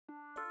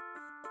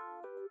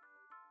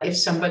If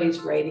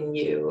somebody's writing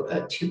you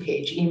a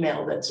 2-page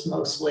email that's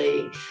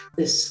mostly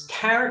this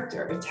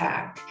character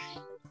attack,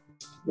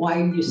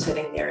 why are you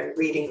sitting there and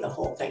reading the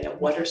whole thing? And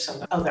what are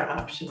some other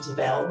options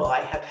available?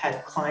 I have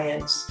had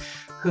clients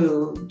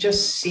who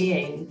just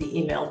seeing the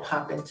email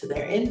pop into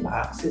their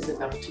inbox is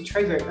enough to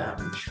trigger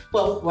them.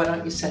 Well, why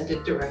don't you send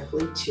it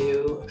directly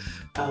to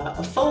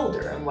a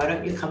folder? And why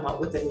don't you come up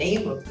with the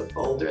name of the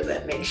folder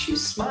that makes you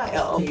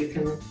smile? You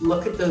can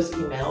look at those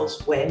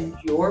emails when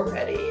you're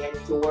ready and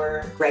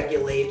you're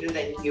regulated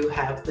and you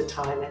have the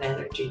time and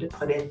energy to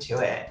put into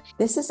it.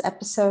 This is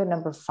episode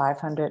number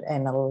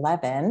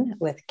 511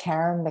 with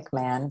Karen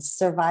McMahon,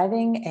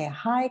 Surviving a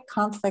High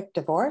Conflict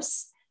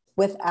Divorce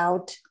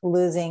Without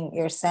Losing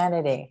Your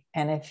Sanity.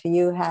 And if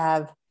you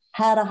have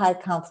had a high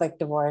conflict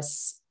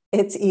divorce,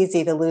 it's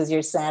easy to lose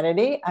your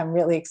sanity. I'm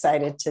really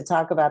excited to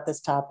talk about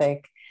this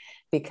topic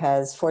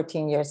because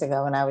 14 years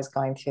ago when I was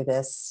going through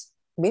this,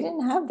 we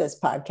didn't have this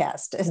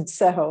podcast. And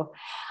so,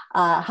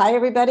 hi,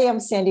 everybody. I'm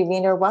Sandy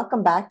Weiner.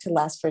 Welcome back to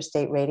Last First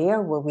Date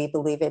Radio, where we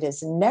believe it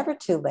is never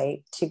too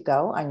late to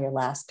go on your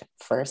last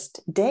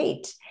first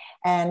date.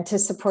 And to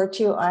support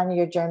you on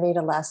your journey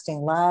to lasting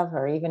love,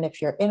 or even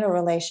if you're in a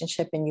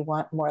relationship and you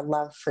want more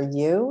love for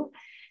you,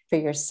 for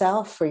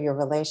yourself, for your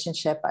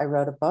relationship, I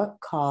wrote a book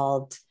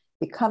called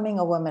Becoming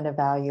a Woman of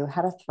Value,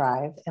 How to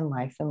Thrive in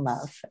Life and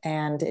Love.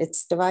 And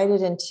it's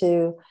divided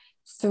into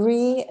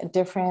 3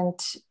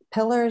 different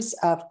pillars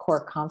of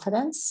core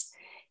confidence.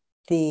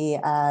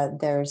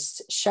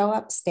 There's show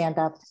up, stand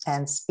up,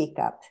 and speak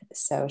up.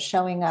 So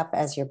showing up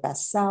as your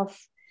best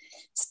self,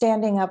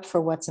 standing up for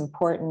what's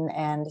important,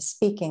 and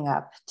speaking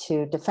up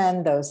to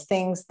defend those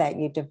things that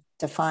you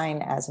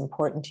define as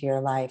important to your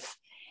life.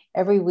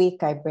 Every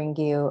week, I bring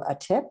you a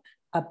tip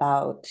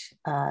about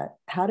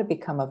how to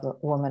become a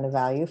woman of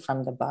value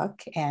from the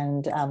book.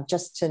 And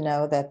just to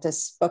know that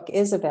this book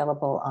is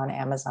available on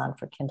Amazon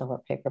for Kindle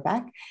or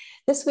paperback.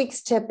 This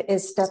week's tip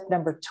is step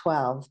number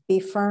 12,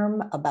 be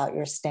firm about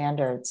your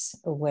standards,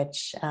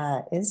 which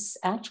is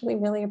actually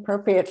really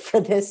appropriate for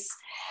this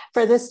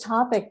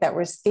topic that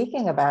we're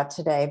speaking about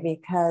today,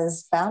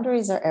 because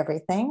boundaries are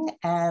everything.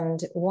 And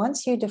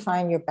once you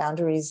define your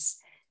boundaries,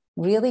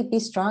 really be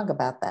strong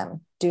about them.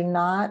 Do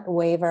not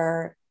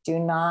waver. Do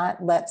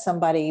not let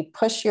somebody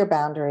push your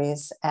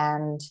boundaries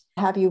and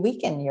have you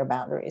weaken your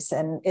boundaries.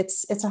 And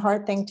it's a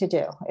hard thing to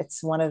do.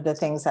 It's one of the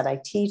things that I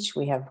teach.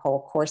 We have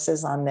whole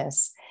courses on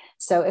this.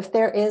 So if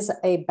there is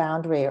a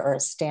boundary or a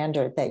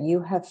standard that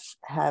you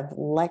have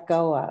let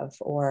go of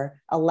or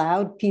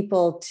allowed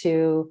people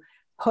to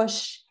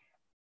push,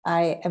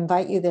 I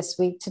invite you this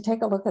week to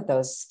take a look at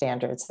those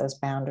standards, those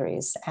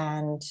boundaries,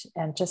 and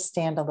just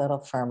stand a little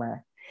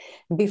firmer.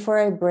 Before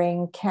I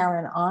bring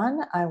Karen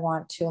on, I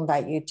want to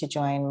invite you to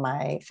join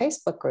my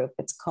Facebook group.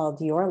 It's called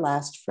Your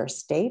Last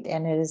First Date,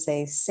 and it is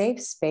a safe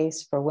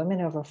space for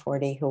women over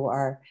 40 who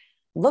are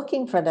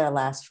looking for their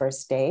last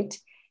first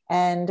date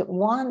and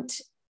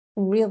want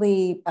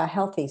really a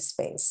healthy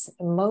space.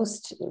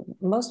 Most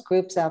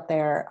groups out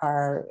there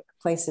are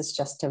places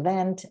just to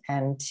vent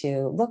and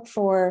to look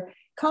for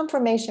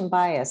confirmation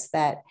bias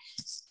that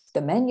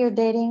the men you're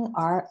dating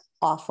are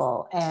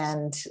awful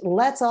and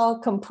let's all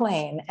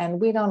complain. And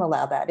we don't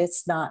allow that.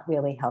 It's not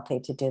really healthy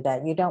to do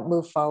that. You don't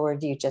move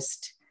forward. You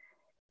just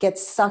get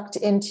sucked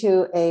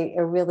into a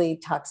really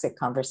toxic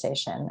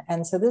conversation.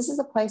 And so this is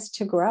a place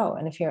to grow.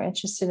 And if you're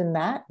interested in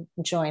that,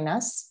 join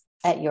us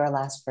at Your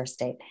Last First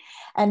Date.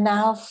 And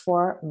now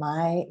for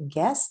my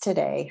guest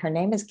today. Her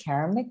name is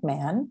Karen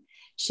McMahon.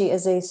 She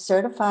is a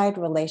certified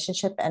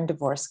relationship and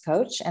divorce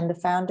coach and the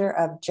founder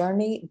of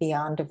Journey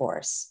Beyond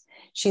Divorce.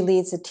 She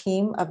leads a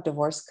team of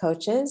divorce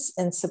coaches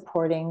in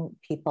supporting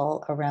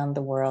people around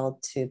the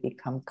world to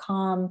become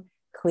calm,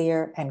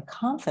 clear, and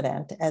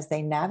confident as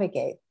they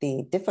navigate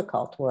the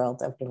difficult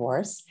world of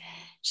divorce.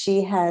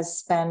 She has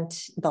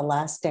spent the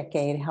last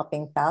decade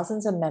helping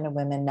thousands of men and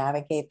women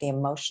navigate the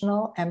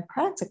emotional and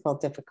practical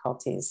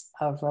difficulties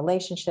of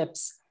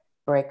relationships,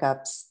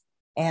 breakups,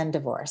 and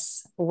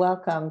divorce.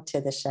 Welcome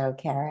to the show,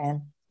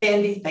 Karen.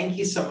 Andy, thank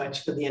you so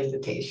much for the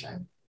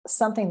invitation.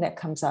 Something that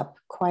comes up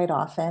quite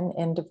often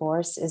in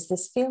divorce is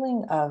this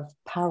feeling of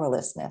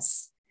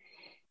powerlessness.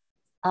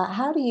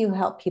 How do you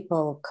help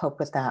people cope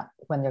with that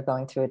when they're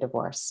going through a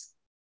divorce?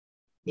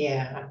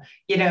 Yeah,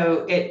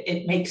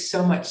 it makes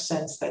so much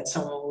sense that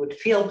someone would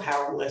feel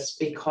powerless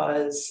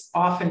because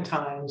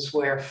oftentimes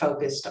we're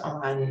focused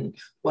on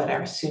what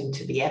our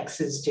soon-to-be ex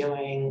is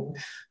doing,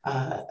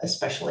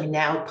 especially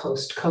now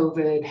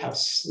post-COVID, how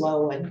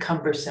slow and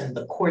cumbersome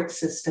the court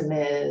system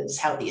is,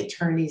 how the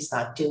attorney's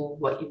not doing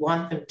what you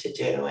want them to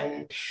do.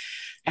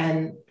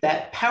 And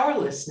that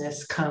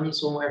powerlessness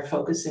comes when we're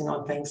focusing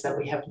on things that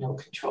we have no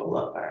control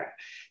over.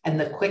 And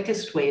the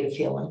quickest way to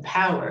feel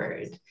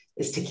empowered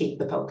is to keep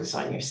the focus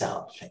on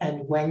yourself.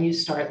 And when you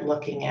start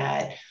looking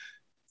at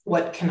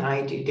what can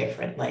I do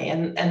differently?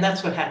 And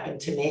that's what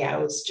happened to me. I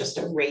was just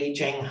a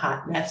raging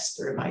hot mess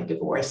through my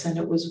divorce. And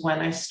it was when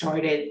I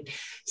started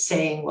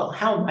saying, well,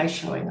 how am I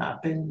showing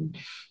up? And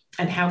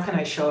and how can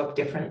I show up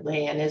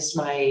differently? And is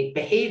my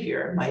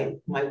behavior,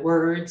 my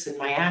words and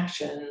my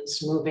actions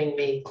moving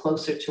me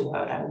closer to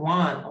what I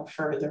want or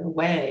further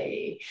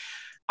away?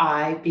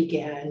 I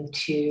began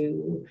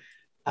to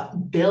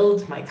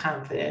build my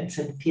confidence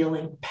and feel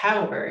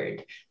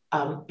empowered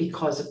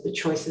because of the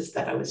choices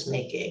that I was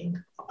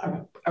making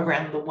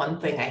around the one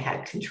thing I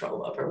had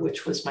control over,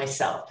 which was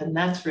myself. And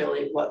that's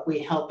really what we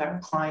help our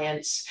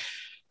clients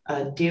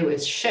do,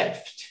 is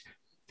shift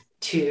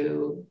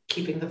to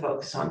keeping the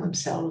focus on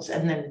themselves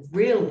and then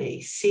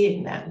really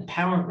seeing that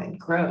empowerment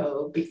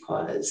grow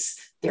because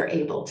they're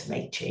able to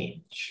make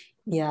change.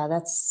 Yeah,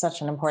 that's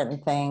such an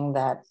important thing,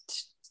 that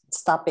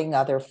stop being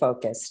other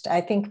focused.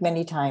 I think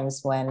many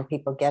times when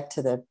people get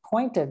to the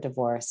point of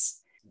divorce,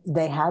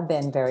 they have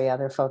been very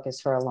other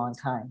focused for a long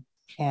time.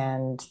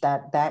 And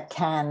that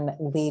can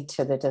lead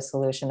to the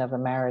dissolution of a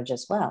marriage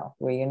as well,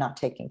 where you're not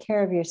taking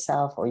care of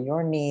yourself or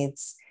your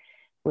needs,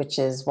 which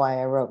is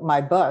why I wrote my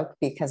book,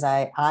 because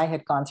I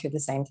had gone through the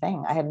same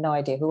thing. I had no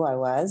idea who I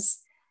was,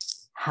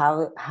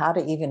 how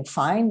to even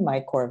find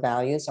my core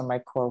values or my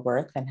core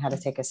worth, and how to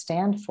take a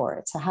stand for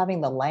it. So having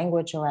the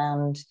language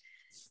around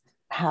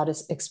how to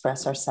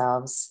express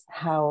ourselves,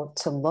 how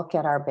to look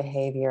at our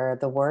behavior,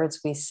 the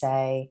words we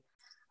say,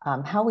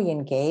 how we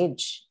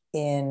engage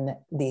in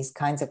these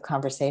kinds of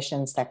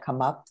conversations that come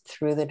up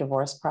through the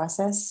divorce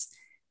process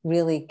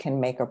really can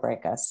make or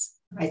break us.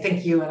 I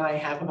think you and I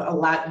have a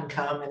lot in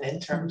common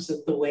in terms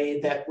of the way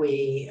that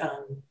we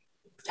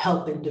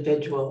help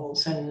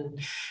individuals, and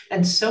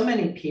so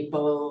many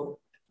people,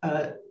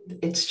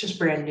 it's just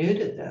brand new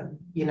to them.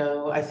 You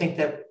know, I think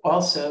that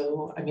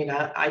also, I mean,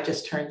 I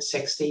just turned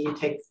 60. You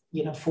take,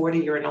 40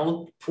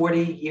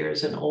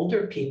 years and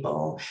older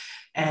people,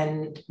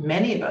 and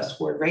many of us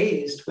were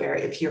raised where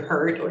if you're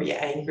hurt or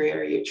you're angry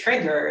or you're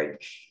triggered,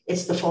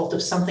 it's the fault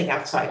of something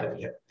outside of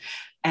you.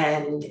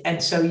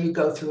 And so you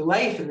go through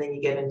life, and then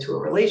you get into a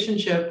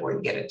relationship, or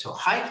you get into a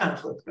high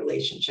conflict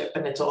relationship,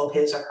 and it's all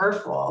his or her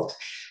fault.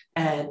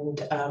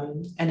 And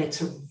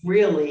it's a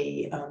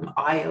really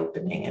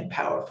eye-opening and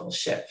powerful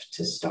shift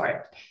to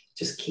start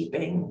just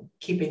keeping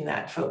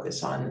that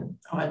focus on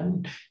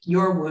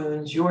your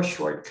wounds, your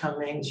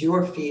shortcomings,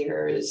 your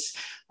fears,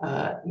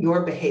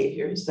 your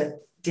behaviors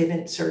that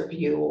didn't serve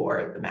you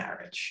or the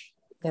marriage.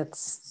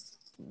 It's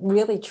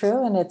really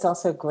true. And it's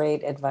also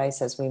great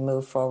advice as we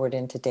move forward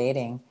into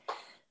dating,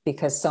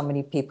 because so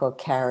many people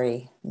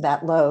carry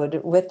that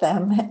load with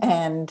them,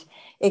 and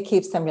it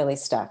keeps them really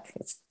stuck.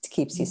 It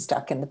keeps you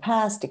stuck in the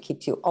past. It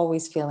keeps you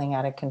always feeling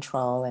out of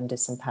control and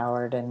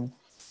disempowered. And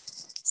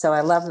so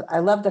I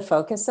love the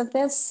focus of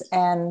this.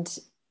 And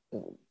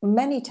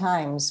many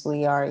times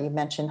you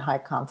mentioned high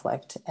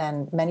conflict,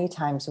 and many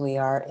times we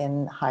are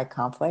in high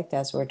conflict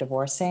as we're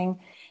divorcing,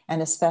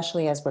 and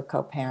especially as we're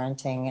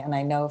co-parenting. And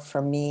I know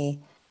for me,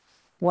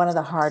 one of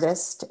the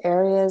hardest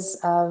areas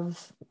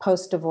of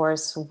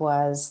post-divorce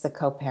was the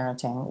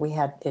co-parenting. We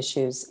had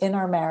issues in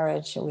our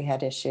marriage, we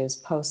had issues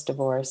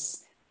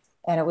post-divorce,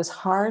 and it was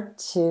hard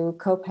to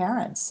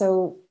co-parent.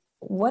 So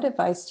what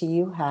advice do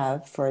you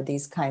have for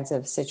these kinds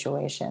of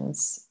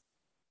situations?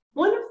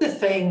 One of the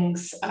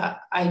things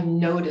I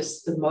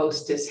noticed the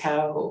most is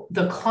how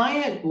the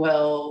client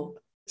will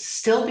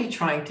still be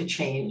trying to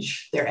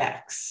change their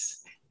ex.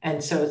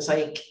 And so it's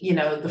like,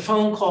 the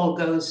phone call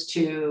goes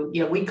to,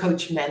 we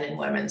coach men and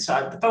women.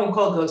 So the phone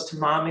call goes to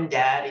mom and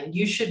dad, and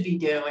you should be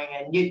doing,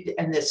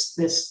 and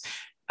this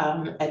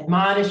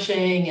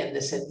admonishing and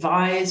this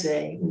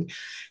advising.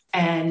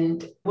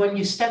 And when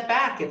you step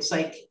back, it's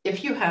like,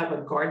 if you have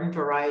a garden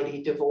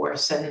variety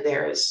divorce and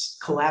there's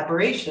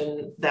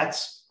collaboration,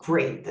 that's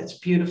great. That's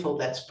beautiful.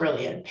 That's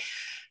brilliant.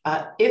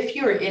 If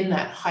you're in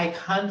that high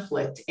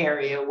conflict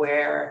area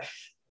where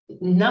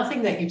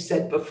nothing that you've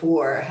said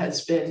before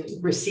has been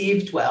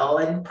received well,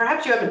 and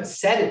perhaps you haven't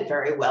said it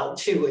very well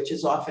too, which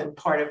is often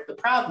part of the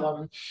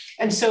problem.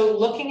 And so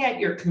looking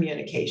at your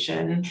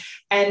communication,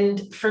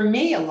 and for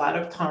me, a lot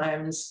of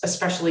times,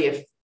 especially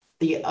if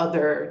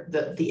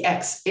the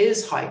ex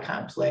is high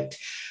conflict,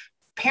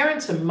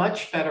 parents are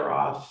much better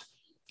off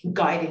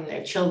guiding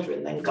their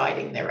children than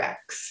guiding their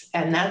ex.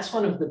 And that's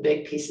one of the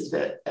big pieces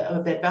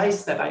of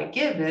advice that I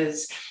give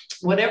is,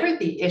 whatever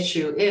the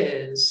issue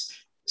is,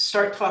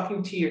 start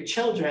talking to your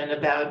children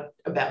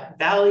about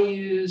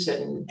values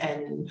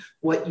and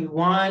what you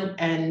want,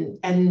 and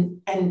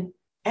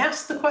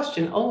ask the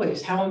question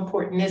always, how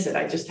important is it?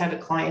 I just had a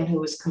client who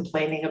was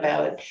complaining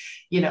about,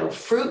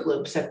 Fruit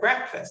Loops at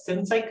breakfast. And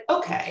it's like,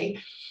 okay,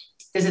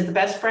 is it the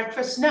best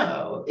breakfast?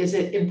 No. Is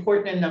it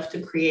important enough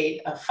to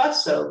create a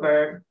fuss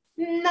over?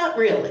 Not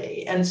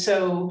really. And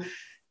so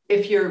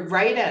if you're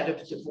right out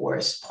of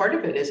divorce, part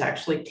of it is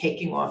actually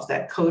taking off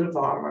that coat of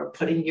armor,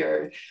 putting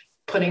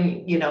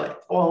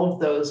all of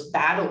those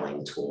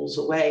battling tools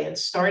away, and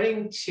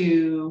starting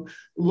to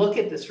look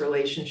at this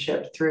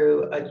relationship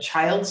through a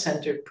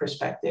child-centered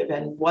perspective,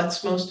 and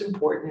what's most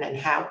important and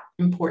how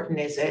important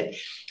is it.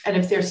 And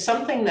if there's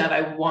something that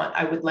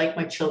I would like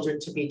my children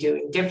to be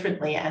doing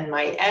differently, and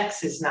my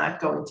ex is not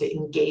going to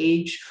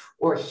engage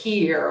or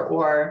hear,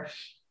 or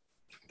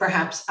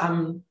perhaps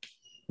I'm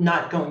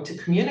not going to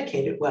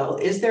communicate it well,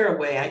 is there a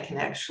way I can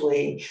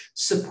actually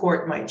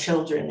support my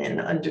children in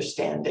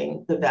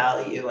understanding the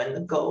value and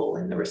the goal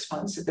and the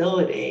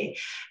responsibility?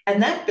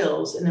 And that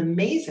builds an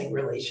amazing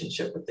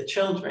relationship with the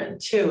children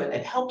too. And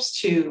it helps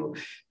to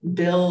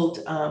build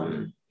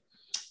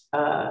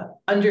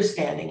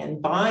understanding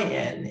and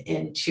buy-in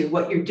into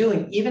what you're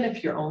doing, even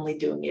if you're only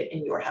doing it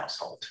in your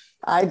household.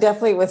 I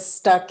definitely was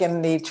stuck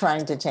in the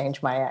trying to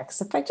change my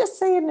ex. If I just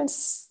say it in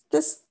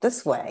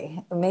this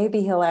way,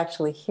 maybe he'll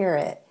actually hear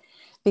it,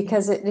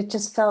 because it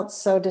just felt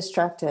so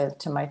destructive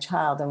to my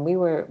child. And we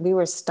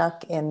were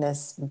stuck in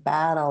this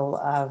battle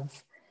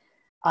of,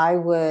 I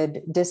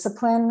would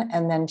discipline,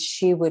 and then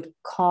she would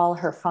call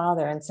her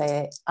father and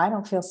say, I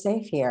don't feel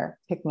safe here,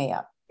 pick me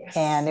up. Yes.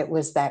 And it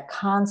was that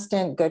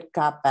constant good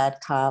cop, bad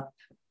cop.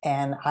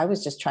 And I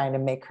was just trying to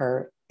make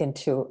her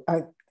into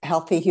a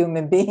healthy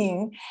human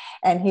being,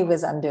 and he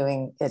was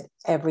undoing it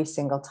every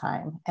single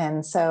time.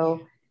 And so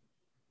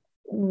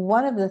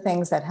one of the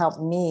things that helped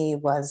me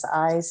was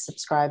I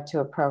subscribed to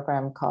a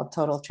program called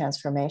Total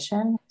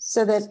Transformation.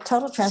 So the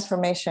Total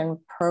Transformation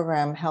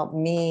program helped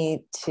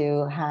me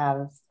to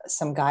have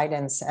some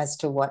guidance as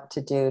to what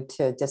to do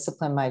to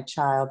discipline my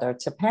child or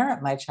to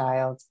parent my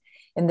child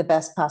in the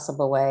best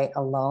possible way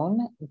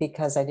alone,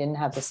 because I didn't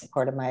have the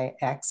support of my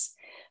ex.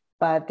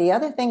 But the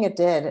other thing it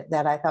did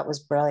that I thought was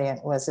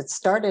brilliant was it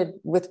started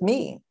with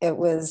me. It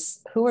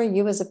was, who are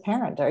you as a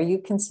parent? Are you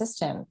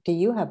consistent? Do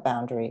you have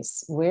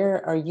boundaries?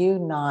 Where are you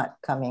not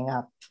coming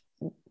up,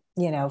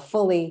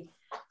 fully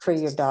for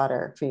your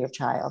daughter, for your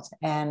child?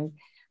 And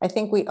I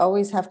think we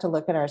always have to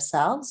look at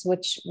ourselves,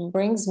 which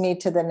brings me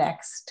to the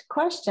next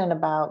question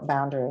about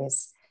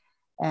boundaries.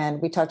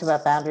 And we talked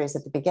about boundaries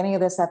at the beginning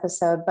of this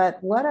episode, but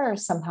what are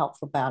some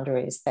helpful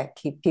boundaries that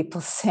keep people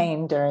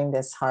sane during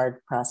this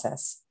hard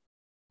process?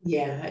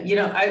 Yeah,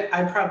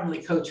 I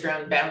probably coach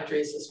around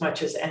boundaries as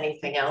much as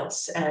anything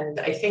else. And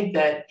I think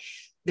that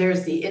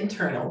there's the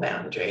internal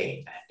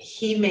boundary.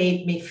 He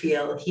made me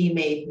feel, he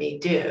made me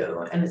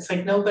do. And it's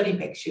like, nobody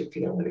makes you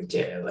feel or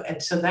do.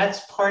 And so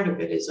that's part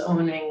of it, is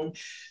owning,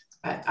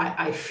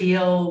 I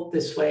feel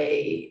this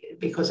way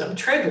because I'm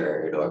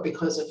triggered or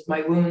because of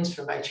my wounds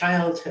from my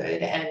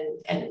childhood,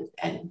 and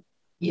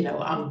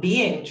I'm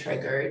being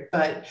triggered,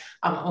 but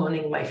I'm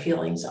owning my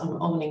feelings.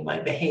 I'm owning my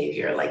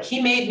behavior. Like, he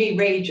made me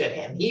rage at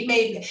him.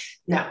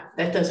 No,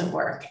 that doesn't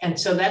work. And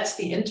so that's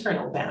the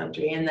internal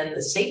boundary. And then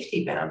the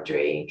safety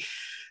boundary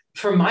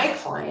for my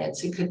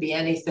clients, it could be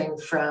anything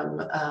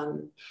from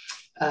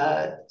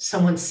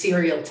someone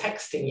serial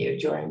texting you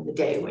during the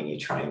day when you're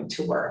trying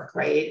to work,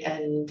 right?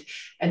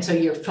 And so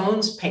your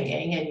phone's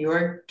pinging and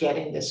you're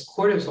getting this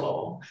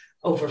cortisol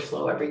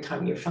overflow every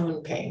time your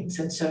phone pings.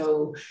 And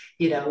so,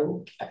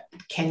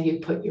 can you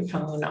put your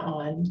phone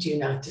on do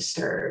not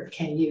disturb?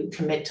 Can you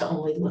commit to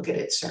only look at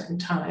it certain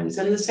times?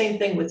 And the same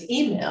thing with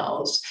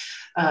emails.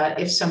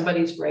 If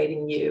somebody's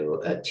writing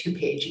you a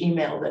 2-page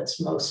email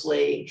that's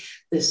mostly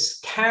this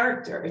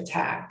character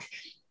attack,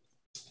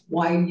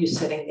 why are you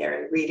sitting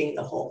there and reading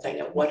the whole thing?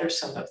 And what are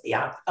some of the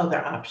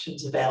other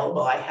options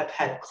available? I have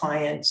had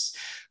clients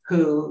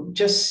who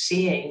just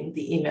seeing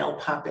the email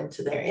pop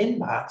into their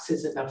inbox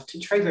is enough to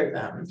trigger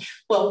them.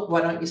 Well,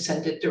 why don't you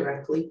send it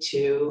directly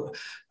to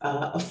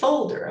a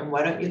folder? And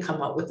why don't you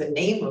come up with the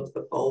name of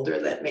the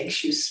folder that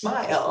makes you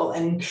smile?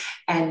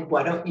 And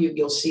why don't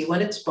you'll see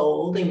when it's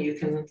bold, and you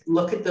can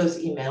look at those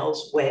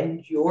emails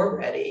when you're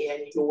ready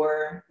and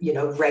you're,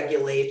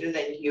 regulated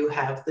and you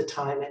have the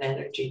time and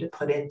energy to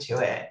put into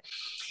it.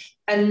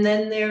 And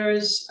then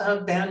there's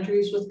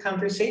boundaries with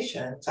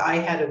conversations. I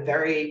had a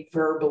very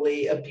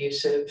verbally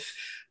abusive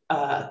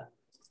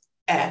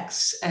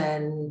ex,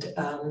 and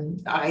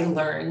I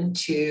learned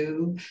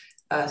to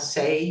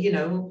say,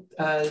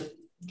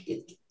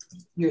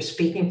 you're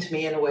speaking to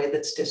me in a way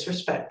that's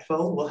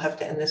disrespectful. We'll have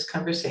to end this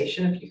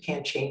conversation if you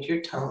can't change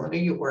your tone or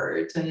your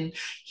words. And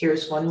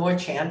here's one more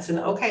chance. And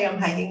okay, I'm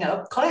hanging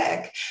up,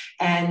 click.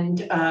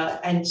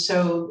 And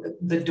so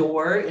the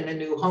door in a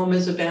new home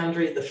is a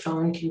boundary. The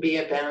phone can be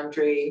a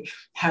boundary.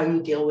 How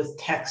you deal with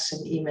texts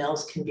and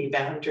emails can be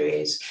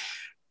boundaries.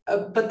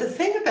 But the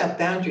thing about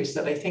boundaries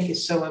that I think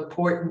is so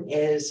important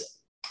is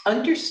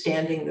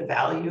understanding the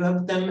value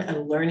of them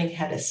and learning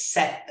how to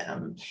set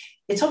them.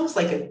 It's almost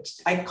like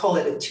I call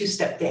it a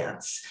 2-step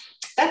dance.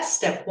 That's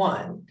step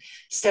one.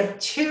 Step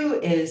two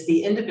is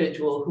the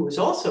individual who is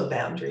also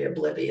boundary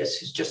oblivious,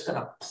 who's just going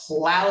to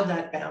plow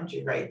that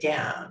boundary right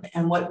down.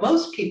 And what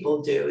most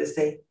people do is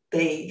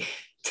they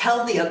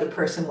tell the other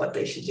person what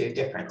they should do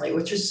differently,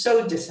 which is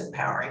so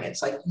disempowering.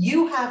 It's like,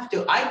 you have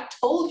to, I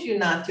told you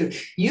not to,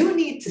 you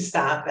need to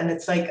stop. And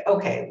it's like,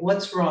 okay,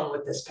 what's wrong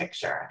with this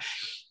picture?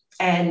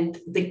 And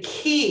the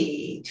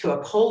key to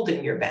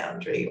upholding your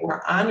boundary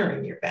or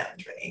honoring your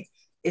boundary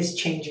is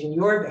changing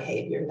your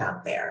behavior,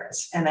 not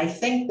theirs. And I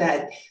think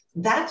that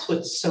that's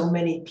what so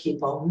many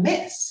people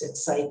miss.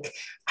 It's like,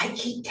 I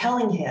keep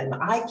telling him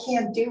I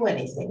can't do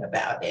anything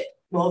about it.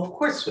 Well, of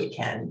course we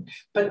can,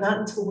 but not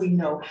until we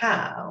know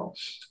how.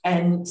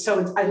 And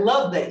so I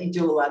love that you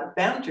do a lot of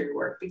boundary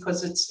work,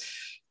 because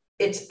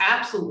it's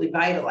absolutely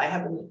vital. I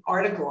have an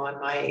article on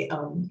my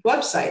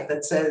website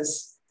that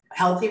says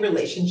healthy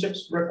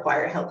relationships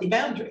require healthy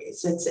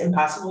boundaries. It's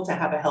impossible to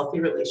have a healthy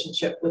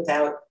relationship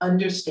without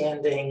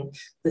understanding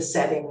the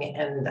setting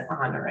and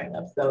honoring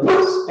of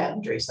those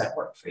boundaries that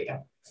work for you.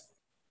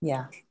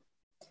 Yeah.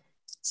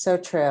 So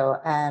true.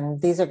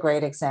 And these are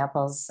great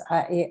examples.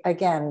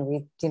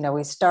 Again,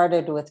 we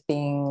started with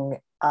being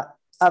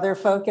other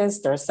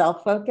focused or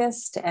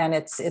self-focused, and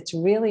it's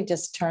really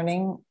just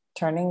turning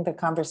the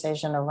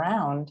conversation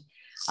around.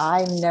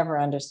 I never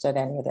understood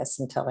any of this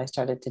until I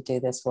started to do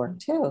this work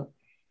too.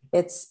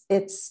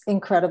 It's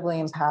incredibly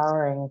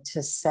empowering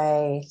to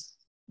say,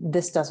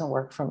 this doesn't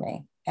work for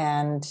me.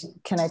 And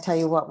can I tell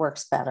you what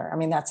works better? I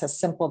mean, that's a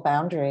simple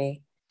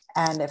boundary.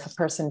 And if a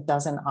person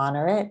doesn't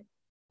honor it,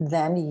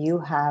 then you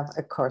have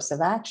a course of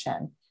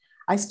action.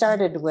 I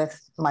started with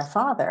my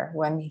father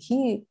when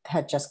he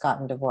had just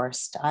gotten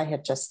divorced. I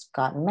had just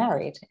gotten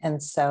married.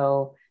 And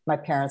so my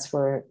parents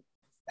were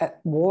at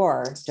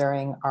war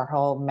during our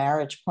whole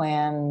marriage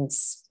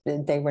plans.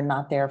 They were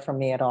not there for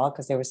me at all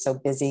because they were so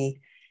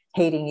busy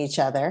hating each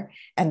other.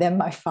 And then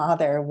my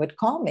father would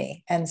call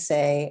me and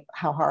say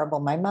how horrible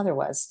my mother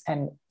was.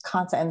 And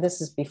this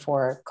is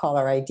before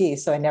caller ID,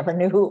 so I never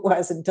knew who it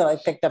was until I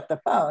picked up the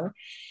phone.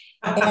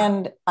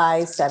 And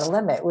I set a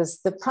limit. It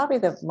was probably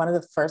one of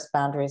the first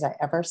boundaries I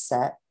ever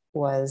set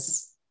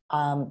was,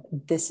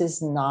 this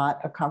is not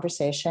a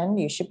conversation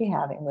you should be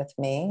having with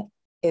me.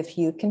 If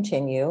you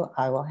continue,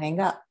 I will hang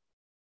up.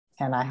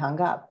 And I hung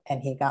up,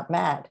 and he got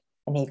mad,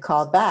 and he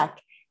called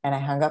back, and I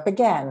hung up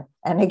again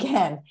and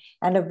again.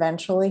 And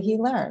eventually he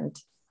learned,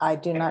 I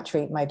do not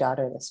treat my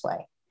daughter this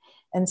way.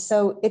 And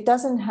so it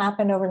doesn't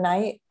happen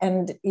overnight.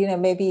 And,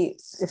 maybe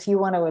if you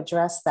want to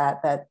address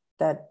that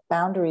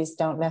boundaries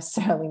don't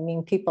necessarily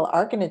mean people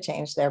are going to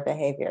change their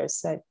behaviors.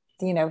 So,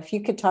 if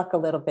you could talk a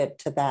little bit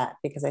to that,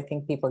 because I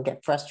think people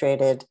get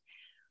frustrated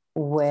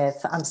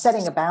with, I'm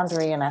setting a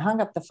boundary and I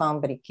hung up the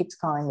phone, but he keeps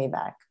calling me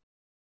back.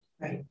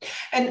 Right.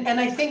 And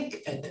I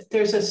think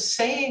there's a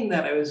saying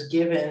that I was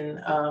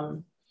given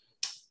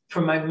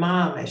from my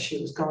mom as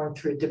she was going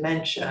through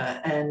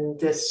dementia. And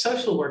this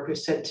social worker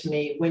said to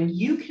me, when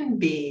you can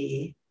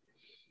be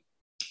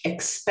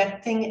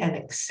expecting and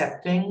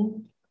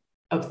accepting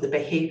of the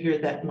behavior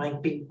that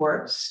might be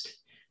worst,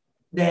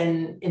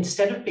 then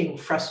instead of being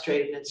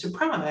frustrated and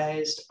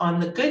surprised on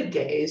the good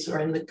days or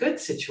in the good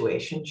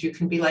situations, you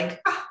can be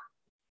like,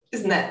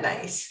 isn't that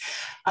nice?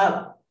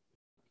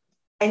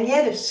 And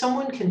yet if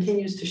someone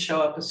continues to show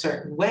up a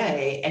certain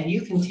way and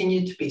you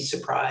continue to be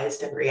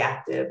surprised and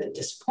reactive and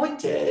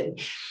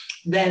disappointed,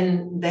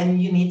 then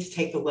you need to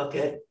take a look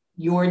at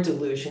your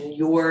delusion,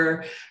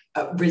 your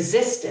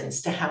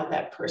resistance to how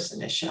that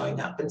person is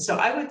showing up. And so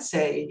I would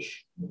say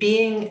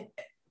being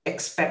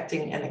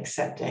expecting and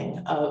accepting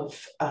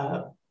of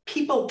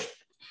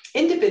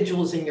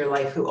individuals in your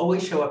life who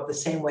always show up the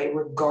same way,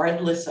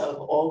 regardless of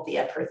all the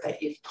effort that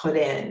you've put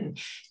in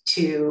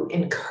to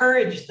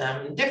encourage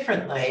them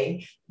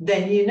differently,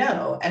 then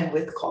and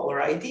with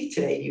caller ID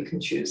today, you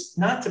can choose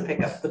not to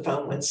pick up the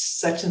phone when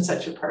such and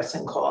such a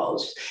person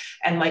calls.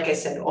 And like I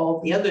said, all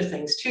the other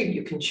things too,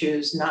 you can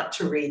choose not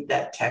to read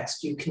that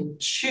text. You can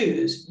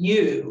choose,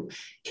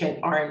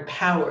 are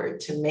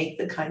empowered to make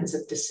the kinds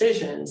of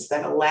decisions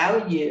that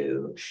allow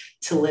you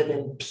to live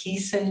in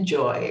peace and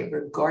joy,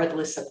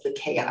 regardless of the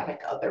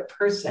chaotic other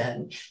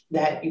person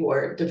that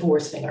you're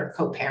divorcing or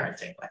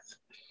co-parenting with.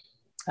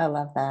 I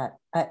love that.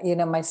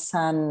 My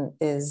son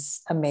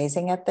is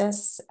amazing at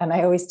this. And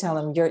I always tell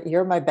him,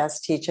 you're my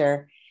best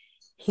teacher.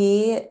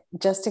 He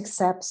just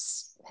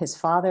accepts his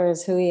father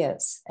as who he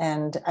is.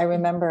 And I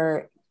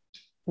remember,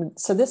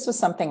 so this was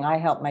something I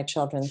helped my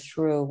children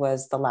through,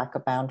 was the lack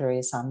of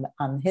boundaries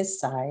on his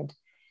side.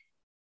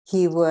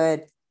 He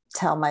would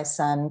tell my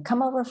son,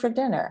 come over for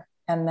dinner.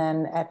 And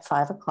then at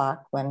 5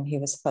 o'clock, when he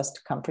was supposed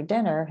to come for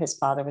dinner, his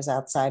father was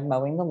outside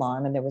mowing the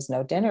lawn and there was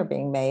no dinner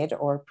being made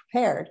or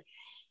prepared.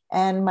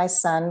 And my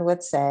son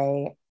would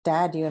say,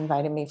 Dad, you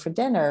invited me for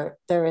dinner.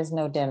 There is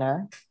no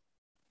dinner.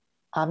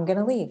 I'm going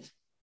to leave.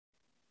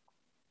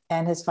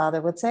 And his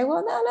father would say,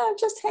 well, no,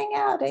 just hang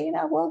out.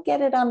 We'll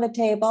get it on the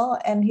table.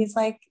 And he's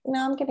like,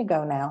 no, I'm going to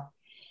go now.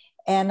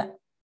 And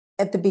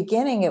at the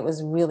beginning, it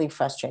was really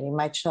frustrating.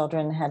 My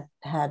children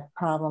had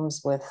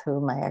problems with who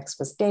my ex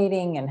was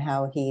dating and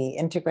how he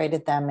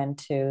integrated them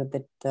into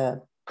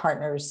the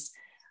partner's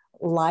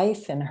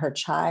life and her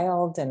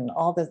child and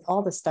all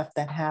the stuff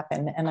that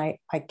happened. And I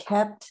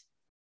kept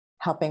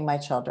helping my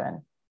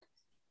children.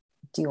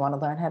 Do you want to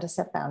learn how to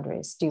set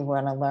boundaries? Do you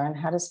want to learn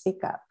how to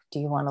speak up? Do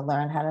you want to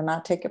learn how to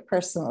not take it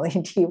personally?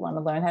 Do you want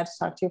to learn how to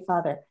talk to your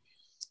father?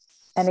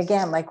 And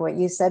again, like what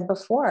you said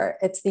before,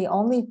 it's the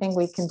only thing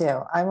we can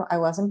do. I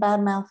wasn't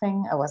bad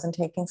mouthing. I wasn't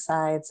taking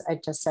sides. I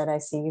just said, I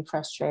see you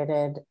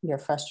frustrated. You're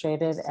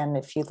frustrated. And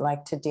if you'd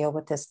like to deal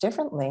with this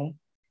differently,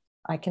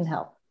 I can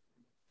help.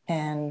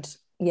 And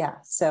yeah,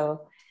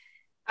 so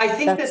I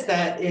think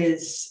that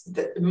is,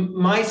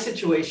 my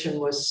situation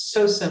was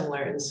so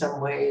similar in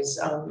some ways.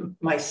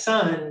 My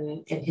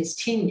son in his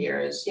teen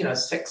years,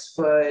 6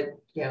 foot,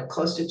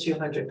 close to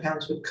 200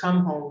 pounds, would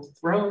come home,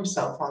 throw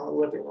himself on the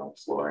living room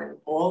floor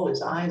and bawl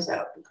his eyes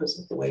out because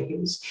of the way he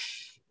was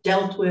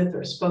dealt with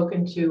or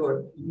spoken to,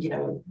 or,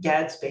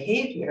 dad's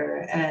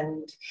behavior.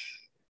 And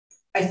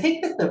I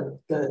think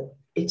that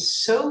it's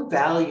so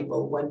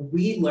valuable when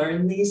we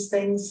learn these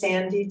things,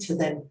 Sandy, to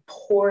then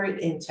pour it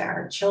into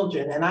our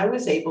children. And I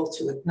was able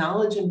to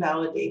acknowledge and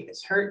validate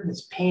his hurt and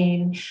his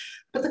pain.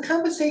 But the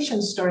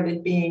conversation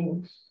started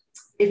being,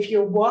 if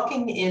you're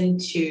walking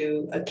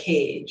into a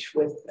cage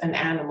with an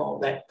animal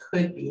that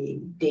could be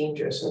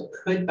dangerous or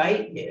could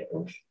bite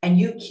you, and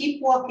you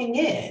keep walking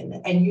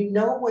in and you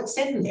know what's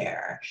in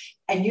there,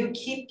 and you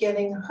keep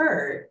getting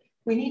hurt,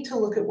 we need to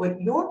look at what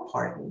your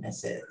part in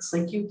this is.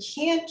 Like, you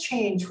can't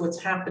change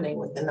what's happening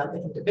with another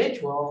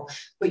individual,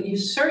 but you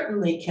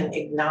certainly can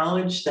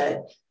acknowledge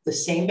that the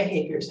same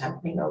behavior is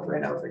happening over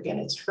and over again.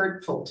 It's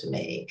hurtful to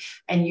me,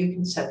 and you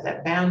can set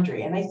that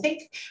boundary. And I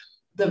think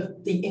the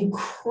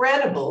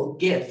incredible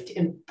gift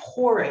in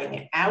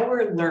pouring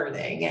our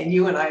learning, and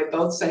you and I are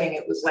both saying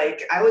it was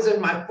like, I was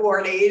in my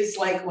 40s,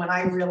 like when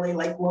I really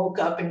woke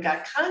up and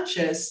got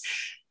conscious.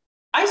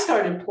 I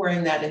started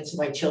pouring that into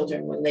my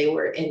children when they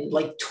were in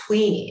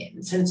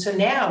tweens. And so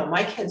now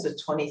my kids are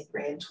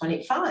 23 and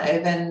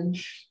 25, and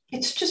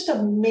it's just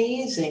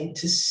amazing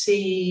to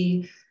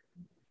see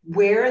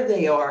where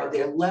they are,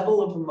 their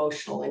level of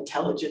emotional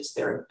intelligence,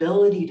 their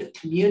ability to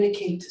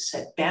communicate, to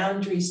set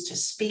boundaries, to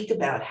speak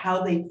about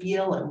how they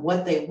feel and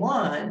what they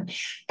want.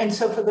 And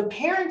so for the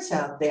parents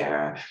out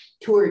there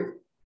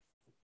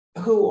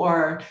who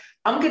are,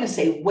 I'm going to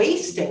say,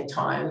 wasting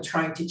time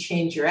trying to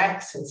change your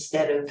ex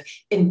instead of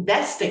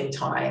investing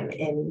time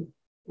in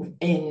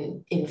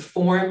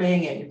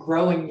informing and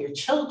growing your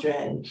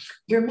children,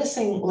 you're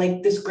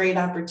missing this great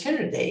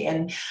opportunity.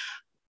 And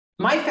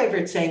my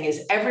favorite saying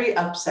is, every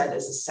upset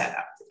is a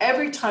setup.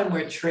 Every time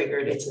we're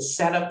triggered, it's a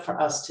setup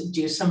for us to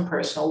do some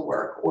personal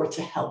work or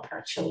to help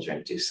our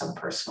children do some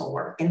personal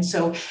work. And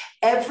so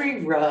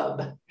every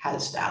rub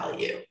has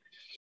value.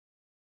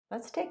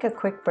 Let's take a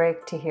quick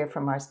break to hear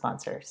from our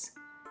sponsors.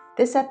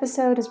 This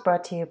episode is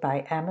brought to you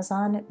by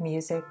Amazon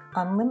Music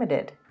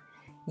Unlimited.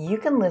 You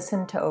can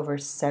listen to over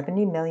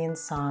 70 million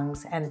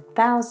songs and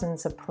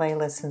thousands of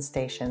playlists and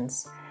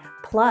stations.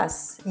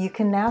 Plus, you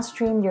can now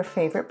stream your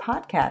favorite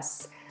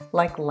podcasts,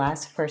 like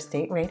Last First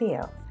Date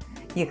Radio.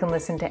 You can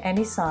listen to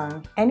any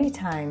song,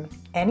 anytime,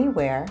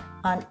 anywhere,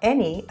 on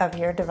any of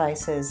your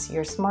devices,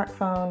 your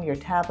smartphone, your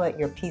tablet,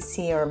 your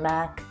PC or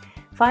Mac,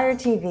 Fire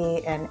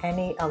TV, and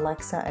any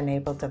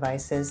Alexa-enabled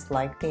devices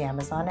like the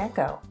Amazon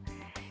Echo.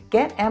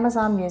 Get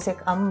Amazon Music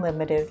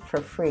Unlimited for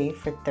free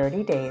for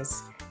 30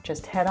 days.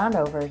 Just head on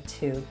over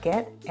to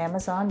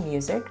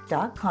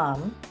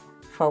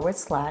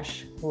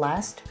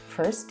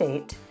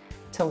getamazonmusic.com/lastfirstdate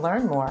to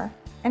learn more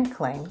and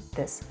claim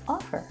this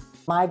offer.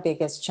 My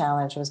biggest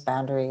challenge was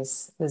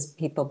boundaries, was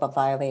people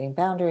violating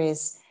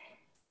boundaries,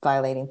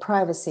 violating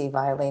privacy,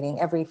 violating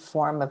every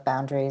form of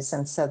boundaries.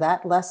 And so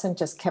that lesson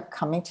just kept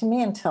coming to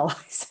me until I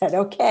said,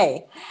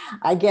 okay,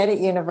 I get it,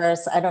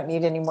 universe. I don't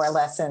need any more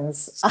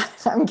lessons.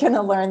 I'm going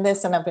to learn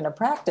this and I'm going to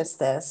practice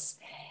this.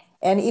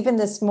 And even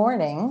this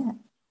morning,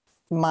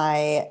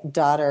 my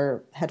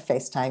daughter had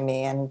FaceTimed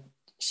me and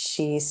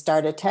she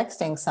started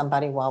texting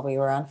somebody while we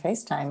were on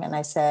FaceTime. And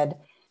I said,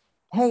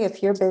 hey,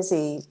 if you're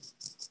busy,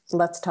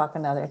 let's talk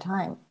another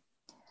time.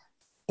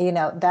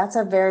 That's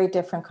a very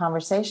different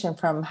conversation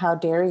from how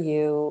dare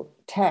you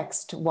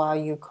text while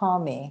you call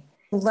me.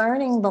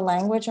 Learning the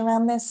language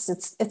around this,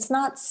 it's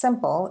not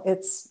simple.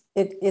 It's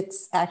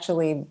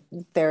actually,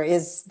 there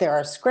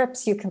are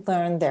scripts you can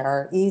learn. There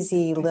are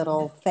easy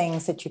little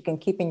things that you can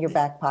keep in your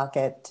back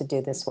pocket to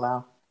do this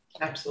well.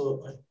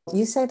 Absolutely.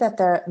 You say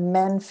that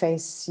men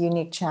face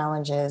unique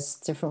challenges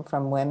different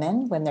from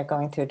women when they're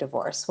going through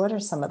divorce. What are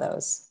some of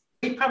those?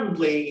 We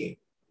probably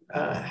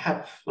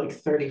have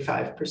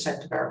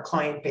 35% of our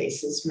client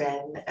base is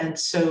men. And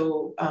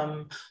so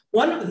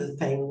one of the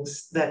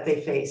things that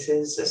they face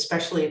is,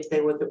 especially if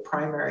they were the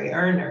primary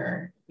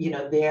earner,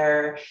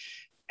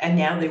 and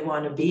now they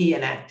want to be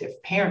an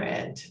active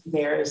parent,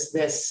 there's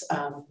this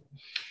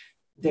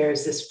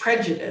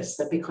prejudice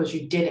that because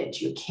you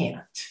didn't, you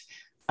can't.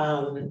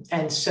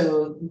 And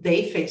so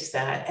they face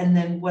that. And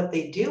then what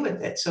they do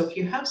with it. So if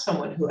you have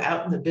someone who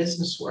out in the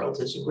business world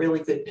is a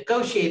really good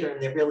negotiator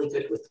and they're really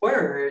good with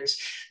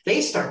words, they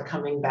start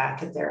coming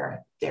back at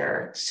their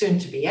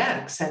soon-to-be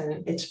ex.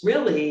 And it's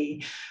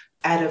really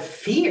out of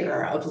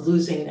fear of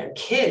losing their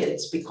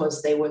kids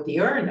because they were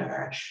the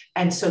earner.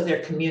 And so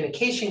their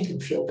communication can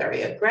feel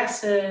very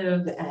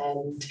aggressive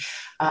and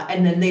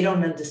then they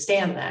don't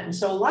understand that. And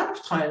so a lot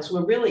of times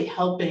we're really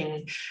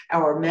helping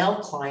our male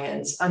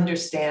clients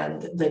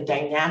understand the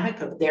dynamic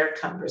of their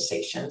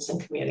conversations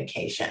and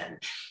communication,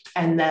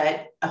 and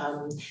that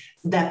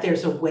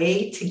there's a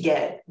way to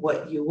get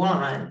what you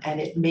want.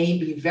 And it may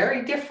be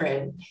very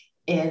different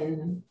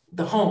in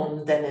the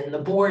home than in the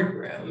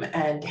boardroom,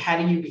 and how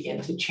do you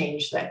begin to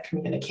change that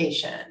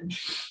communication?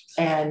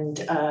 And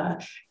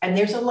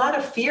there's a lot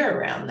of fear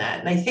around that,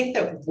 and I think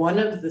that one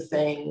of the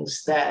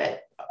things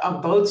that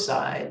on both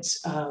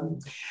sides,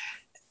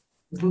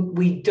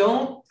 we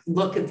don't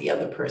look at the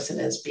other person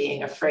as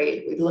being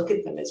afraid. We look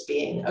at them as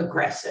being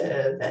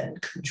aggressive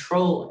and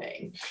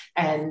controlling.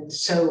 And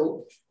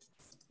so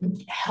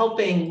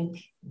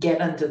helping get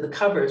under the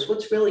covers,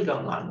 what's really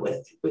going on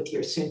with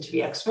your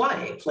soon-to-be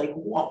ex-wife? Like,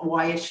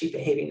 why is she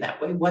behaving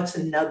that way? What's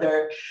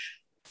another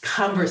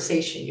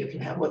conversation you can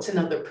have? What's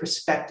another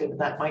perspective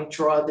that might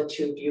draw the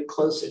two of you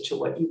closer to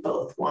what you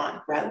both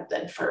want rather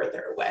than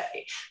further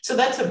away? So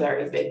that's a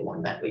very big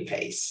one that we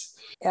face.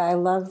 I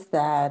love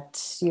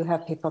that you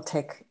have people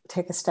take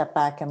a step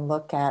back and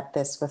look at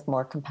this with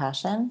more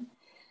compassion,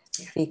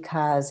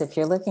 because if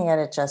you're looking at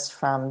it just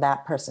from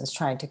that person's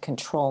trying to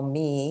control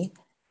me,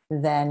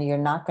 then you're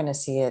not going to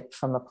see it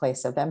from a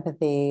place of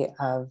empathy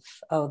of,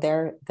 oh,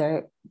 they're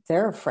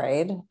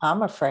afraid,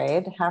 I'm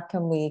afraid. How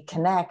can we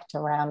connect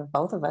around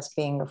both of us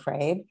being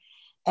afraid?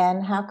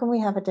 And how can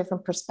we have a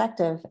different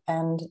perspective?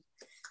 And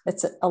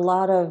it's a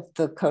lot of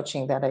the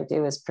coaching that I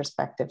do is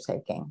perspective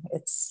taking.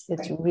 It's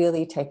right.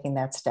 Really taking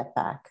that step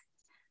back.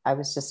 I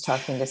was just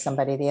talking to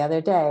somebody the other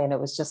day, and it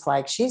was just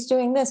like, she's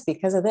doing this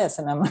because of this.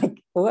 And I'm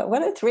like,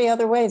 what are 3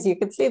 other ways you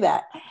could see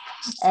that?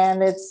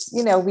 And it's,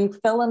 we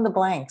fill in the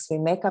blanks. We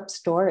make up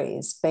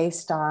stories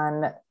based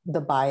on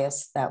the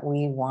bias that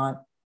we want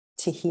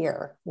to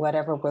hear,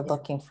 whatever we're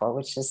looking for,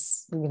 which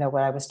is,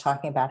 what I was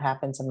talking about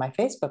happens in my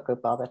Facebook group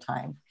all the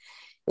time.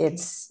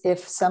 It's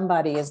if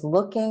somebody is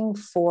looking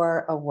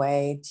for a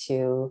way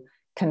to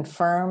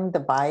confirm the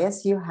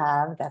bias you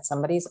have that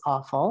somebody's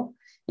awful,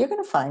 you're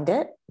going to find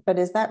it. But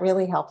is that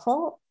really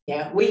helpful?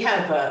 Yeah, we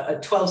have a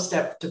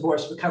 12-step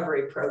divorce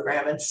recovery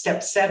program, and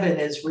step 7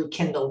 is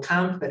rekindle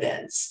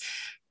confidence.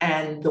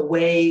 And the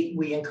way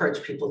we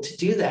encourage people to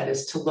do that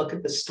is to look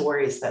at the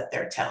stories that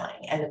they're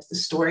telling. And if the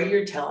story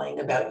you're telling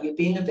about you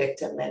being a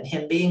victim and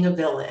him being a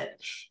villain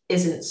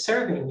isn't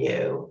serving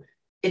you,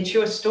 it's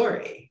your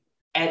story.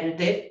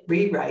 Edit it,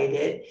 rewrite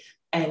it,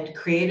 and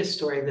create a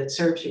story that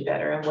serves you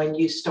better. And when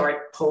you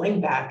start pulling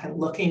back and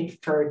looking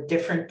for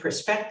different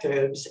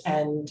perspectives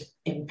and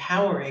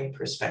empowering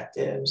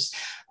perspectives,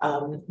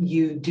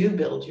 you do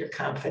build your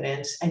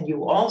confidence, and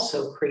you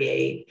also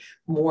create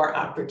more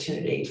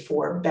opportunity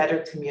for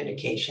better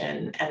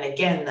communication. And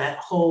again,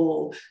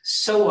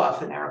 so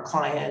often our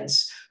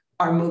clients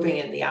are moving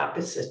in the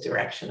opposite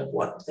direction of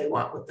what they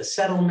want with the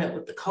settlement,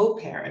 with the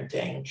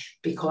co-parenting,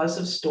 because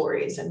of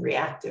stories and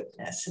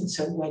reactiveness. And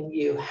so when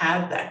you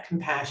have that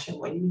compassion,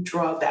 when you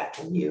draw back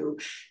and you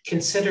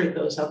consider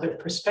those other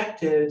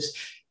perspectives,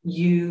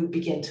 you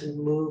begin to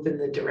move in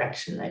the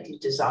direction that you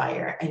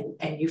desire,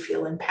 and you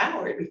feel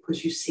empowered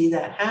because you see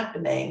that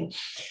happening.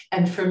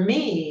 And for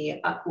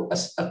me,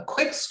 a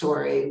quick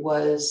story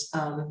was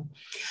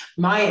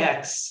my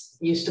ex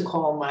used to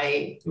call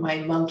my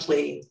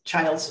monthly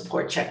child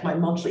support check my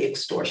monthly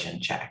extortion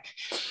check.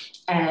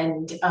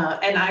 And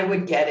I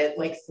would get it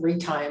like 3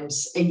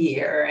 times a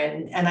year.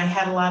 And I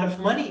had a lot of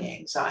money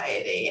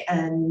anxiety.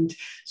 And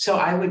so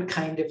I would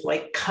kind of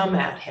like come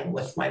at him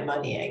with my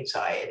money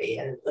anxiety.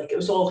 And like, it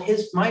was all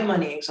my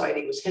money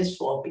anxiety was his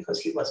fault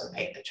because he wasn't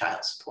paying the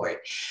child support.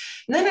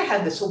 And then I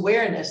had this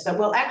awareness that,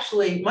 well,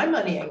 actually, my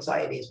money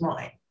anxiety is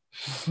mine.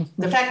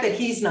 The fact that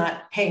he's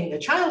not paying the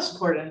child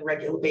support on a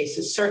regular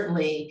basis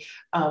certainly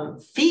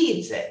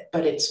feeds it,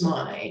 but it's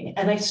mine.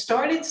 And I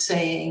started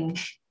saying,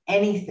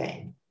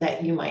 anything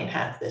that you might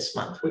have this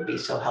month would be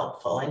so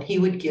helpful. And he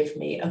would give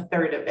me a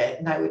third of it.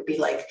 And I would be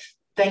like,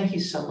 thank you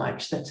so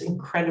much. That's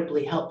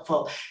incredibly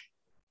helpful.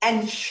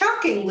 And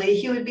shockingly,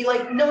 he would be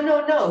like,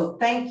 no,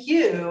 thank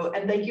you.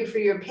 And thank you for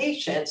your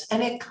patience.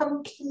 And it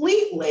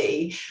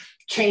completely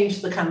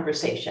changed the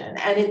conversation.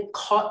 And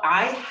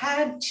I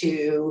had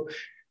to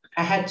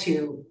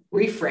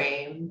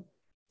reframe.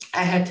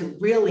 I had to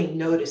really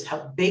notice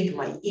how big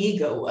my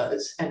ego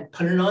was and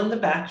put it on the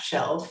back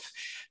shelf,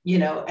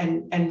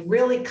 and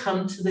really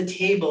come to the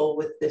table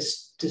with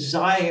this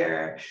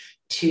desire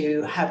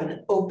to have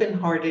an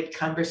open-hearted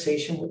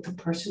conversation with the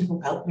person who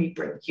helped me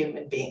bring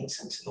human beings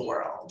into the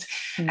world.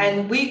 Mm-hmm.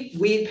 And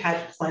we've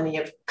had plenty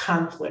of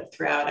conflict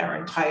throughout our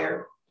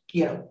entire,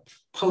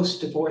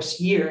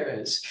 post-divorce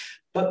years,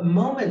 but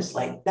moments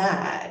like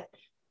that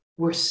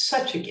were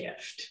such a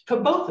gift for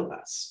both of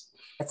us.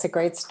 It's a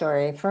great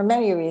story for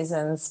many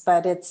reasons,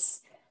 but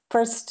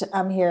first,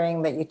 I'm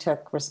hearing that you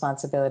took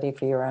responsibility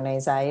for your own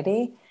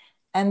anxiety,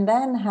 and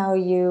then how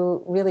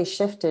you really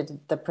shifted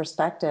the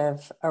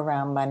perspective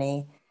around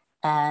money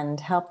and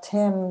helped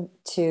him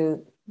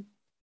to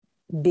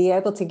be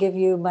able to give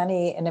you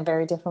money in a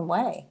very different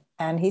way.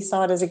 And he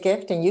saw it as a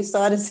gift, and you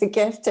saw it as a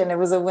gift, and it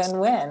was a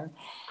win-win.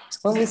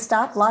 When we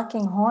stop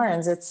locking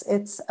horns,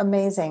 it's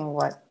amazing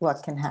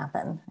what can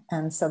happen.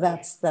 And so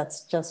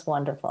that's just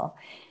wonderful.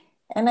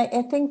 And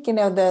I think,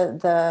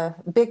 the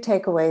big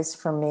takeaways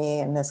for me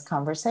in this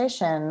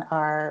conversation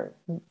are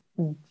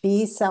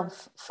be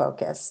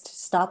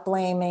self-focused, stop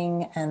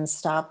blaming and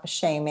stop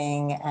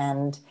shaming,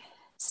 and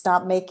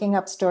Stop making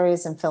up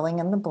stories and filling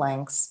in the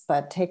blanks,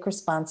 but take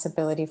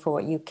responsibility for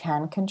what you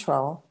can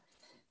control,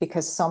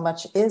 because so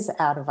much is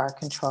out of our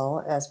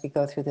control as we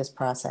go through this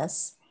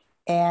process.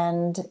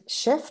 And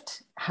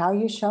shift how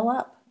you show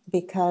up,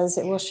 because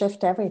it will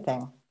shift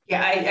everything.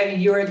 Yeah, I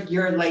mean,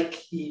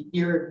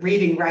 you're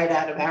reading right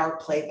out of our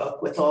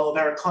playbook with all of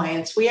our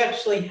clients. We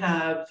actually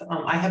have,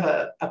 I have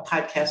a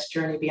podcast,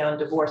 Journey Beyond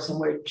Divorce,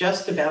 and we're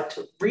just about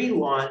to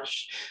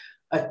relaunch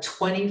a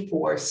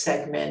 24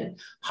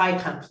 segment high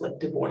conflict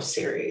divorce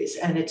series.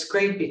 And it's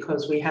great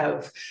because we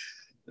have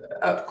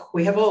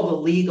all the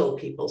legal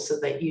people so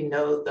that you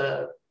know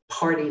the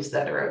parties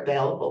that are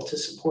available to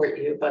support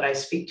you, but I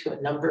speak to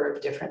a number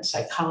of different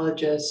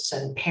psychologists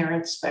and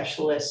parent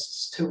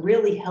specialists to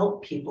really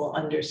help people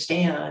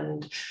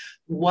understand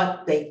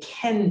what they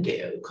can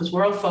do, because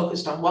we're all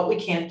focused on what we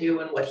can't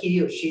do and what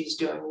he or she's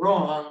doing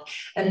wrong.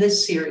 And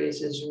this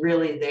series is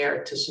really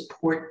there to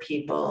support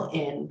people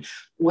in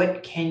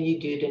what can you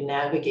do to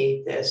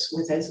navigate this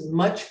with as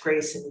much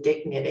grace and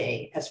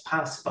dignity as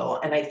possible.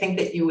 And I think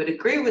that you would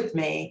agree with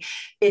me.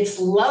 It's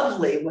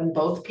lovely when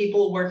both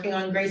people are working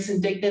on grace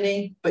and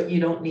dignity, but you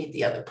don't need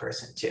the other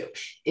person to.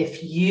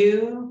 If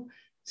you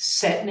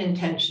set an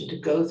intention to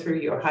go through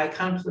your high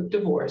conflict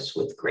divorce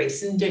with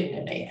grace and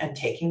dignity and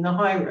taking the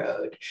high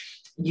road,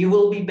 you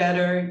will be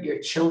better, your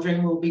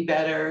children will be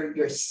better,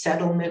 your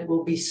settlement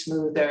will be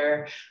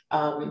smoother.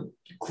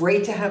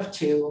 Great to have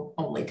two,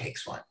 only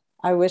takes one.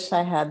 I wish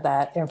I had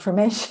that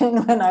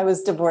information when I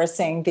was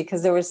divorcing,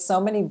 because there were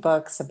so many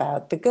books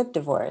about the good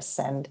divorce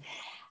and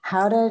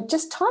how to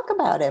just talk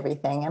about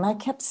everything. And I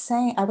kept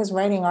saying, I was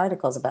writing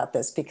articles about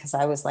this because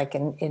I was like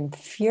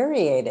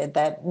infuriated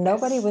that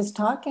nobody was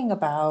talking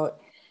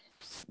about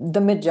the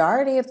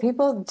majority of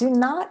people do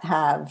not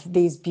have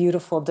these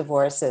beautiful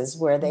divorces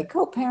where they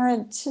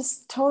co-parent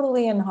just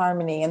totally in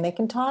harmony and they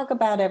can talk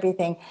about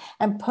everything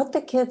and put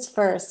the kids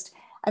first.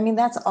 I mean,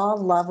 that's all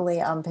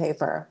lovely on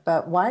paper,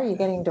 but why are you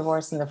getting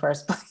divorced in the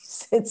first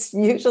place? It's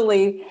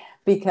usually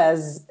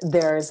because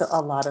there are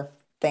a lot of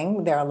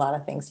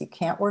things you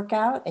can't work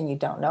out and you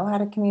don't know how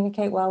to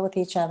communicate well with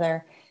each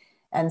other.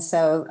 And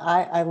so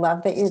I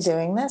love that you're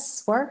doing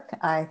this work.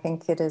 I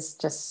think it is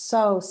just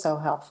so, so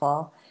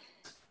helpful.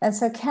 And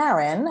so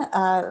Karen,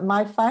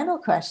 my final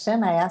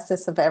question, I ask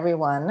this of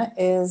everyone,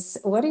 is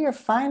what are your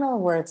final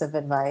words of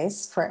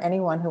advice for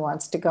anyone who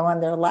wants to go on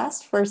their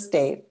last first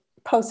date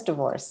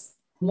post-divorce?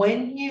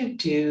 When you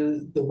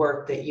do the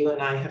work that you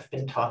and I have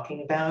been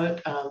talking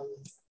about,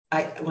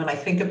 when I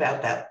think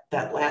about that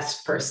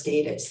last first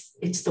date,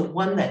 it's the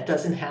one that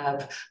doesn't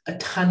have a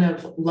ton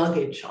of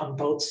luggage on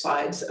both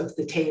sides of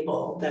the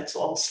table that's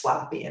all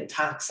sloppy and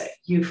toxic.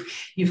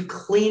 You've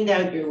cleaned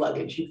out your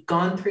luggage, you've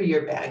gone through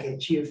your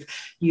baggage, you've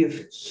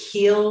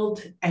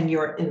healed, and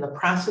you're in the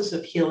process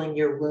of healing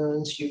your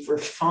wounds. You've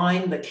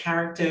refined the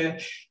character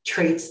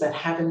traits that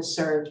haven't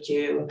served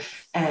you,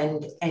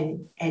 and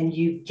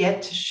you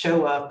get to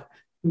show up,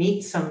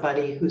 meet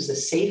somebody who's a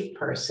safe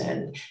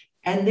person.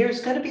 And there's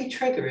going to be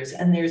triggers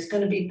and there's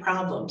going to be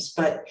problems,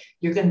 but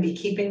you're going to be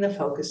keeping the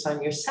focus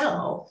on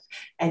yourself,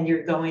 and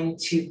you're going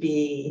to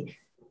be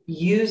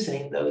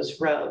using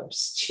those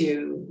rubs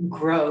to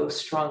grow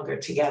stronger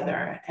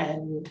together.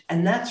 And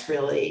that's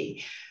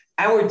really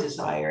our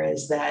desire,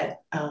 is that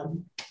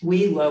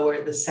we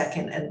lower the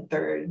second and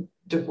third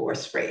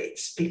divorce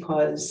rates,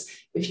 because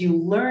if you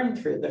learn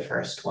through the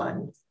first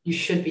one, you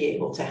should be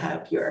able to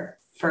have your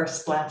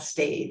first last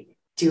date,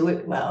 do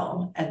it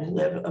well, and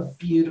live a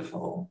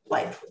beautiful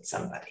life with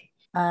somebody.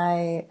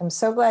 I am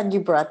so glad you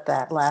brought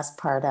that last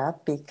part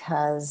up,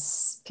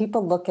 because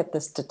people look at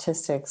the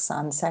statistics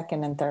on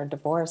second and third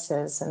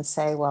divorces and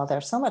say, well,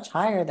 they're so much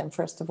higher than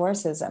first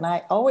divorces. And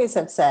I always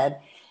have said,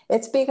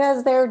 it's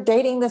because they're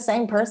dating the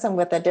same person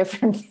with a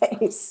different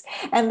face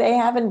and they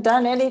haven't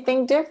done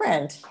anything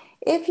different.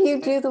 If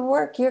you do the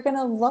work, you're going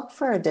to look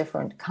for a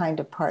different kind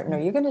of partner.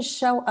 You're going to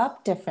show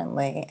up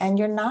differently, and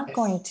you're not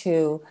going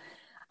to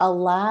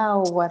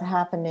allow what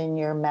happened in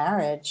your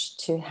marriage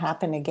to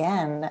happen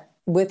again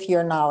with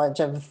your knowledge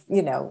of,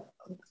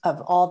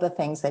 of all the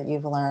things that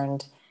you've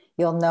learned.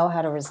 You'll know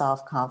how to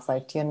resolve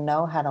conflict. You'll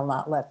know how to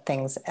not let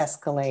things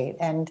escalate.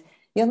 And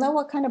you'll know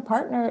what kind of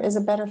partner is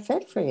a better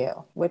fit for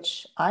you,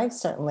 which I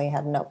certainly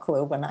had no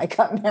clue when I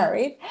got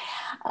married.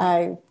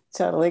 I'm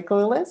totally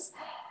clueless.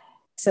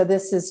 So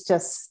this is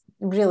just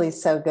really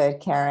so good,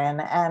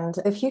 Karen. And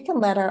if you can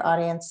let our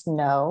audience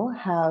know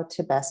how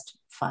to best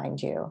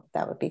find you,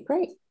 that would be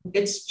great.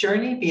 It's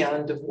Journey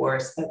Beyond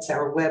Divorce. That's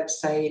our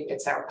website.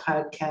 It's our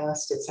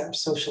podcast. It's our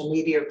social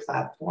media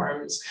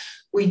platforms.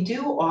 We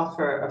do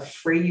offer a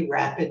free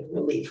rapid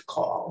relief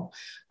call.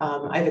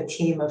 I have a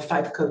team of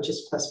 5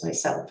 coaches plus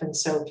myself. And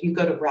so if you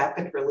go to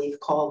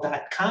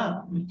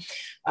rapidreliefcall.com,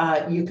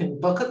 you can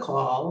book a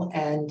call,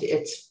 and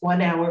it's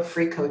 1 hour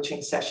free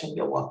coaching session.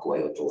 You'll walk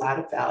away with a lot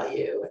of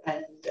value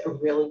and a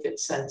really good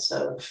sense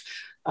of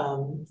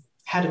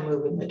how to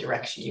move in the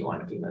direction you want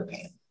to be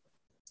moving.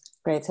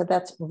 Great. So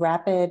that's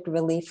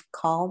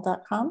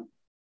rapidreliefcall.com.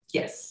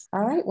 Yes.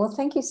 All right. Well,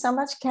 thank you so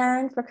much,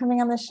 Karen, for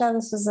coming on the show.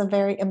 This was a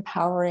very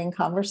empowering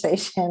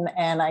conversation,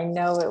 and I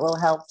know it will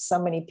help so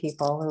many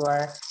people who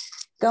are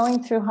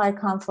going through high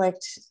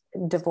conflict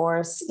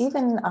divorce,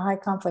 even a high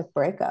conflict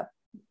breakup,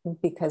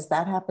 because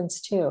that happens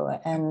too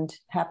and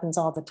happens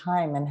all the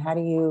time. And how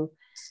do you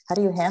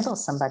handle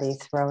somebody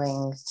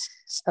throwing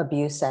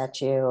abuse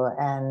at you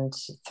and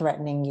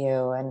threatening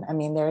you? And I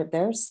mean, there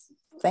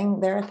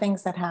are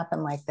things that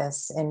happen like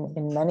this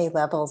in many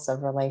levels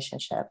of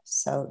relationships.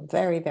 So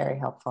very, very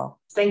helpful.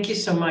 Thank you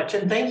so much.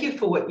 And thank you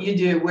for what you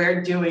do.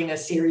 We're doing a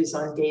series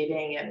on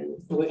dating, and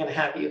we're going to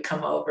have you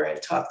come over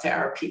and talk to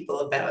our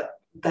people about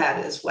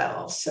that as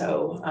well.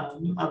 So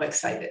I'm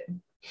excited.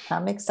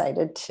 I'm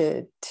excited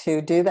to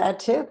do that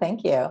too.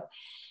 Thank you.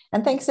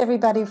 And thanks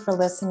everybody for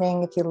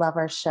listening. If you love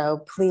our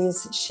show,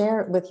 please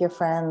share it with your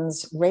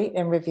friends, rate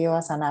and review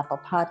us on Apple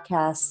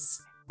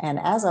Podcasts. And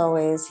as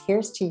always,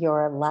 here's to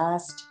your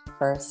last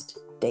first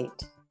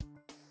date.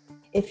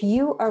 If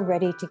you are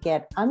ready to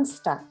get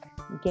unstuck,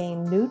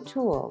 gain new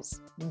tools,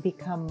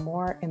 become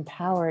more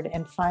empowered,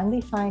 and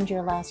finally find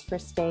your last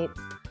first date,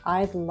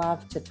 I'd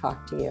love to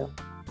talk to you.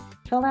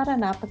 Fill out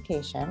an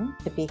application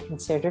to be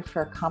considered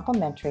for a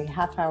complimentary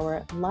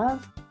half-hour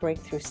love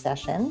breakthrough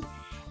session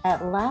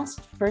at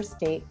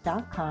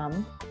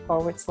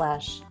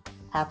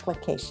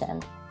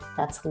lastfirstdate.com/application.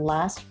 That's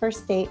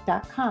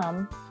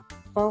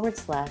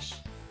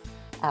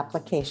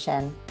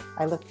lastfirstdate.com/application.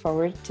 I look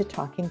forward to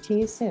talking to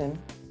you soon.